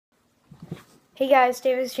Hey guys,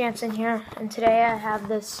 Davis Jansen here, and today I have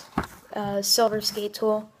this silver skate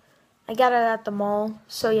tool. I got it at the mall,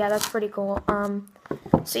 so yeah, that's pretty cool.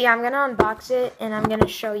 So yeah, I'm gonna unbox it, and I'm gonna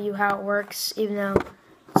show you how it works, even though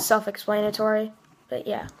it's self-explanatory. But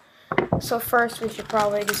yeah, so first we should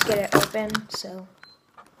probably just get it open. So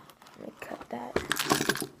let me cut that.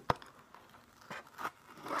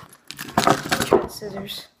 Try the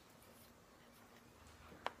scissors.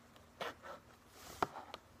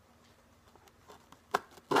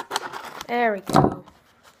 There we go.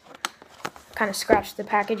 Kind of scratched the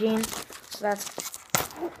packaging, so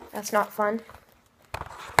that's not fun.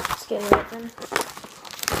 Let's get it open.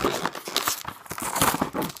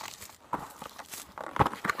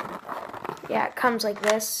 Yeah, it comes like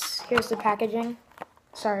this. Here's the packaging.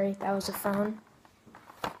 Sorry, that was a phone.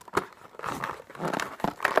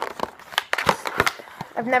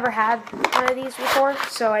 I've never had one of these before,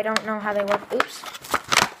 so I don't know how they work. Oops,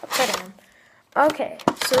 upside down. Okay,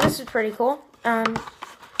 so this is pretty cool.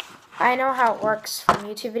 I know how it works from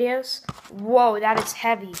YouTube videos. Whoa, that is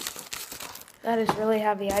heavy. That is really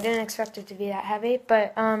heavy. I didn't expect it to be that heavy,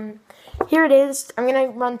 but here it is. I'm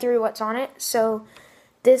gonna run through what's on it. So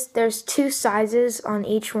there's two sizes on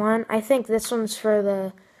each one. I think this one's for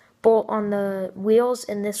the bolt on the wheels,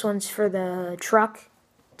 and this one's for the truck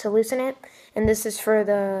to loosen it, and this is for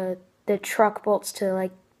the truck bolts to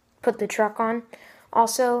like put the truck on.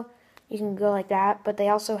 Also, you can go like that, but they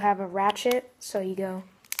also have a ratchet, so you go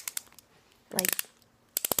like,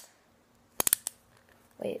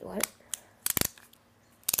 wait, what?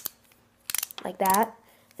 Like that,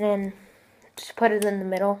 and then just put it in the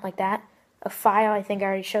middle like that. A file, I think I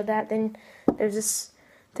already showed that. Then there's this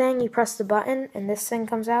thing, you press the button, and this thing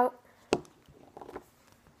comes out.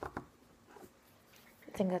 I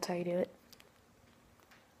think that's how you do it.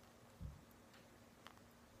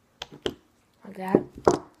 Like that.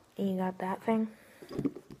 And you got that thing.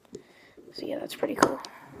 So yeah, that's pretty cool.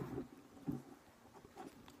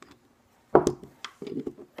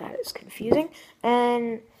 That is confusing.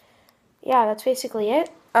 And yeah, that's basically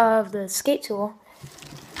it of the skate tool.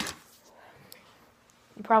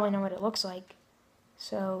 You probably know what it looks like.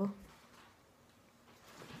 So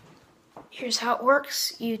here's how it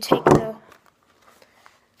works. You take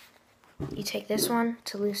this one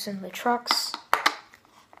to loosen the trucks.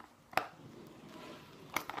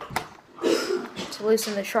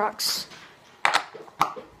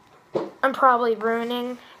 I'm probably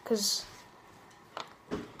ruining because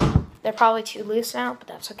they're probably too loose now, but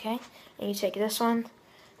that's okay. And you take this one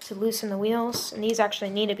to loosen the wheels, and these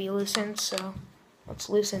actually need to be loosened, so let's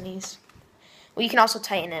loosen these. Well, you can also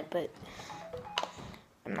tighten it, but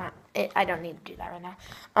I don't need to do that right now.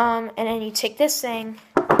 And then you take this thing,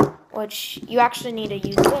 which you actually need to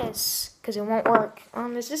use this because it won't work.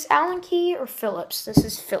 Is this Allen key or Phillips? This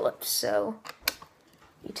is Phillips. So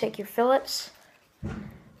you take your Phillips,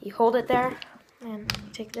 you hold it there, and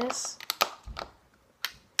you take this.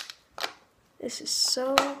 This is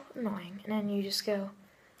so annoying. And then you just go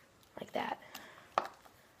like that.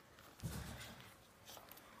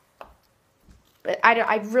 But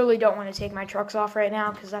I really don't want to take my trucks off right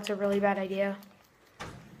now because that's a really bad idea.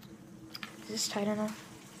 Is this tight enough?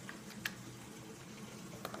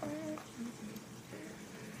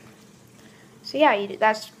 So yeah,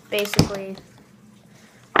 that's basically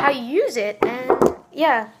how you use it, and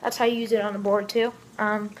yeah, that's how you use it on the board too.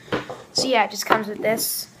 So yeah, it just comes with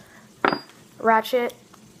this ratchet.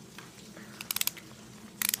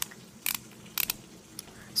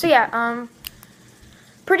 So yeah,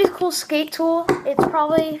 pretty cool skate tool. It's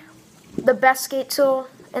probably the best skate tool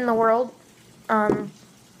in the world.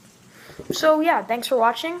 So yeah, thanks for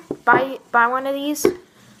watching. Buy one of these.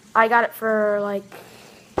 I got it for like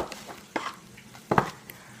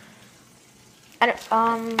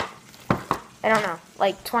I don't know,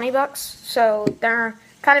 like 20 bucks. So they're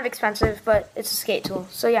kind of expensive, but it's a skate tool.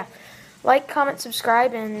 So yeah, like, comment,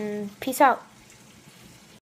 subscribe, and peace out.